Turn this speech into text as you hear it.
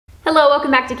Hello,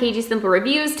 welcome back to KG Simple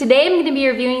Reviews. Today I'm going to be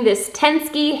reviewing this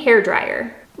Tensky hair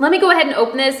dryer. Let me go ahead and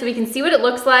open this so we can see what it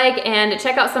looks like and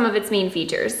check out some of its main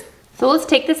features. So let's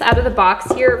take this out of the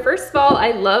box here. First of all,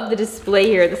 I love the display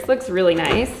here. This looks really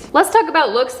nice. Let's talk about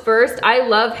looks first. I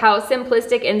love how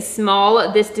simplistic and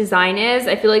small this design is.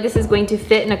 I feel like this is going to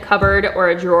fit in a cupboard or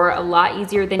a drawer a lot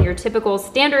easier than your typical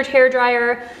standard hair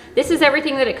dryer. This is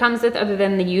everything that it comes with other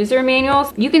than the user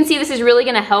manual. You can see this is really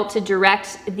gonna help to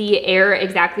direct the air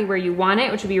exactly where you want it,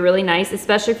 which would be really nice,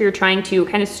 especially if you're trying to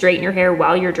kind of straighten your hair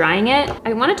while you're drying it.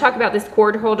 I wanna talk about this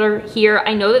cord holder here.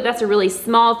 I know that that's a really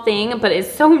small thing, but it's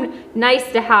so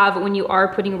nice to have when you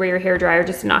are putting away your hair dryer,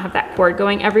 just to not have that cord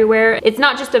going everywhere. It's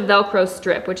not just a Velcro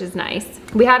strip, which is nice.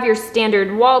 We have your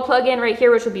standard wall plug-in right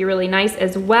here, which will be really nice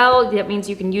as well. That means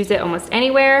you can use it almost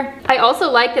anywhere. I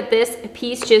also like that this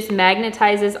piece just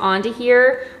magnetizes onto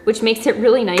here, which makes it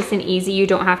really nice and easy. You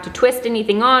don't have to twist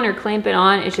anything on or clamp it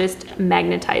on, it just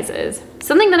magnetizes.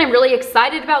 Something that I'm really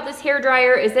excited about this hair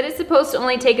dryer is that it's supposed to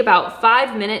only take about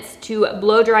 5 minutes to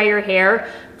blow dry your hair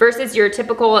versus your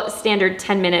typical standard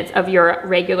 10 minutes of your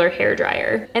regular hair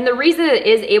dryer. And the reason it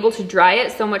is able to dry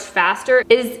it so much faster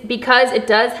is because it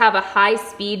does have a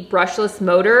high-speed brushless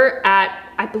motor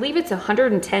at, I believe it's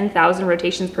 110,000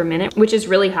 rotations per minute, which is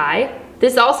really high.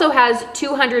 This also has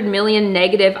 200 million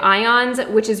negative ions,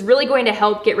 which is really going to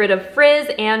help get rid of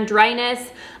frizz and dryness.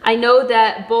 I know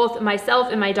that both myself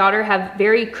and my daughter have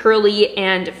very curly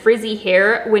and frizzy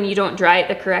hair when you don't dry it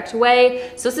the correct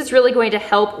way. So this is really going to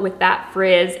help with that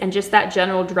frizz and just that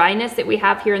general dryness that we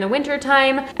have here in the winter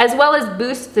time, as well as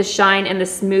boost the shine and the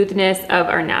smoothness of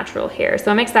our natural hair. So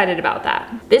I'm excited about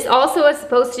that. This also is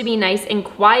supposed to be nice and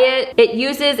quiet. It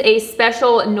uses a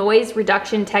special noise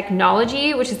reduction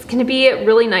technology, which is gonna be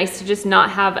really nice to just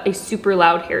not have a super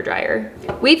loud hair dryer.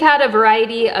 We've had a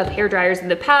variety of hair dryers in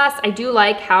the past. I do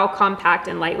like how compact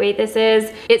and lightweight this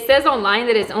is. It says online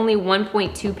that it's only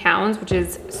 1.2 pounds, which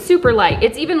is super light.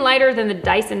 It's even lighter than the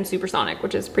Dyson Supersonic,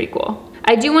 which is pretty cool.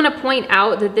 I do want to point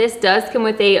out that this does come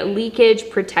with a leakage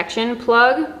protection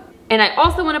plug. And I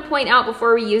also want to point out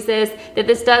before we use this that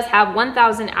this does have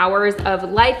 1,000 hours of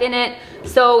life in it.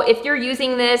 So if you're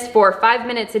using this for 5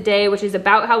 minutes a day, which is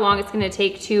about how long it's going to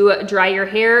take to dry your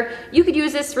hair, you could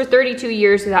use this for 32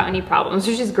 years without any problems,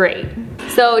 which is great.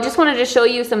 So just wanted to show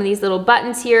you some of these little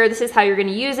buttons here. This is how you're going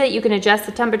to use it. You can adjust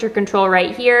the temperature control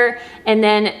right here, and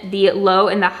then the low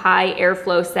and the high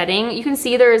airflow setting. You can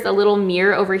see there is a little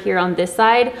mirror over here on this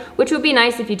side, which would be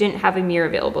nice if you didn't have a mirror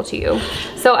available to you.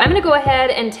 So I'm going to go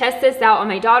ahead and test this out on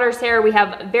my daughter's hair. We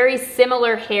have very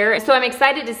similar hair, so I'm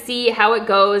excited to see how it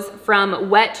goes from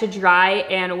wet to dry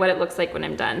and what it looks like when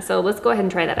I'm done. So let's go ahead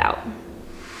and try that out.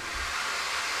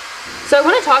 So I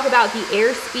want to talk about the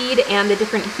airspeed and the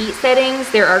different heat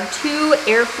settings. There are 2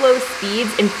 airflow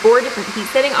speeds and 4 different heat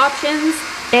setting options.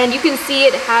 And you can see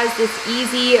it has this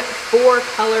easy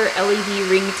 4-color LED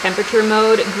ring temperature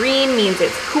mode. Green means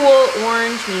it's cool,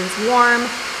 orange means warm,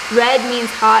 red means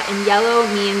hot, and yellow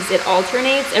means it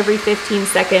alternates every 15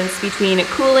 seconds between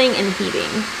cooling and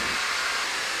heating.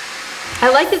 I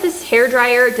like that this hair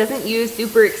dryer doesn't use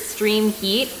super extreme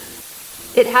heat.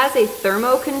 It has a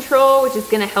thermo control, which is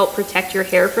going to help protect your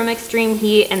hair from extreme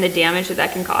heat and the damage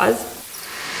that can cause.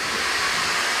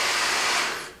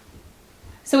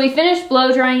 So we finished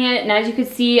blow drying it, and as you can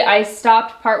see, I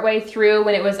stopped partway through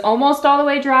when it was almost all the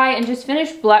way dry and just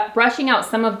finished brushing out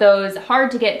some of those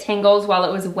hard to get tangles while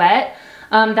it was wet.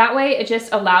 That way it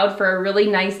just allowed for a really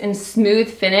nice and smooth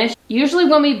finish. Usually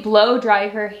when we blow dry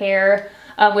her hair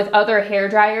with other hair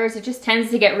dryers, it just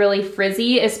tends to get really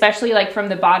frizzy, especially like from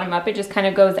the bottom up, it just kind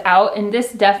of goes out, and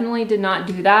this definitely did not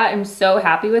do that. I'm so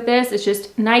happy with this. It's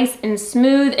just nice and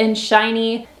smooth and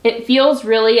shiny. It feels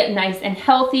really nice and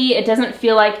healthy. It doesn't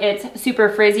feel like it's super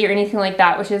frizzy or anything like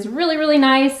that, which is really, really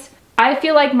nice. I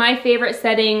feel like my favorite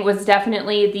setting was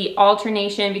definitely the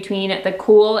alternation between the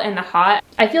cool and the hot.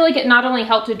 I feel like it not only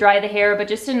helped to dry the hair, but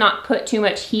just to not put too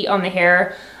much heat on the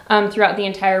hair throughout the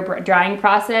entire drying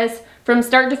process. From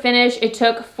start to finish, it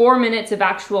took 4 minutes of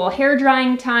actual hair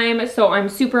drying time, so I'm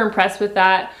super impressed with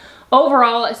that.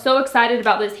 Overall, so excited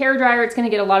about this hair dryer. It's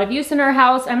gonna get a lot of use in our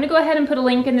house. I'm gonna go ahead and put a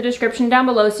link in the description down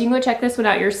below so you can go check this one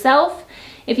out yourself.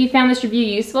 If you found this review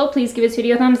useful, please give this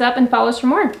video a thumbs up and follow us for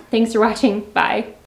more. Thanks for watching. Bye.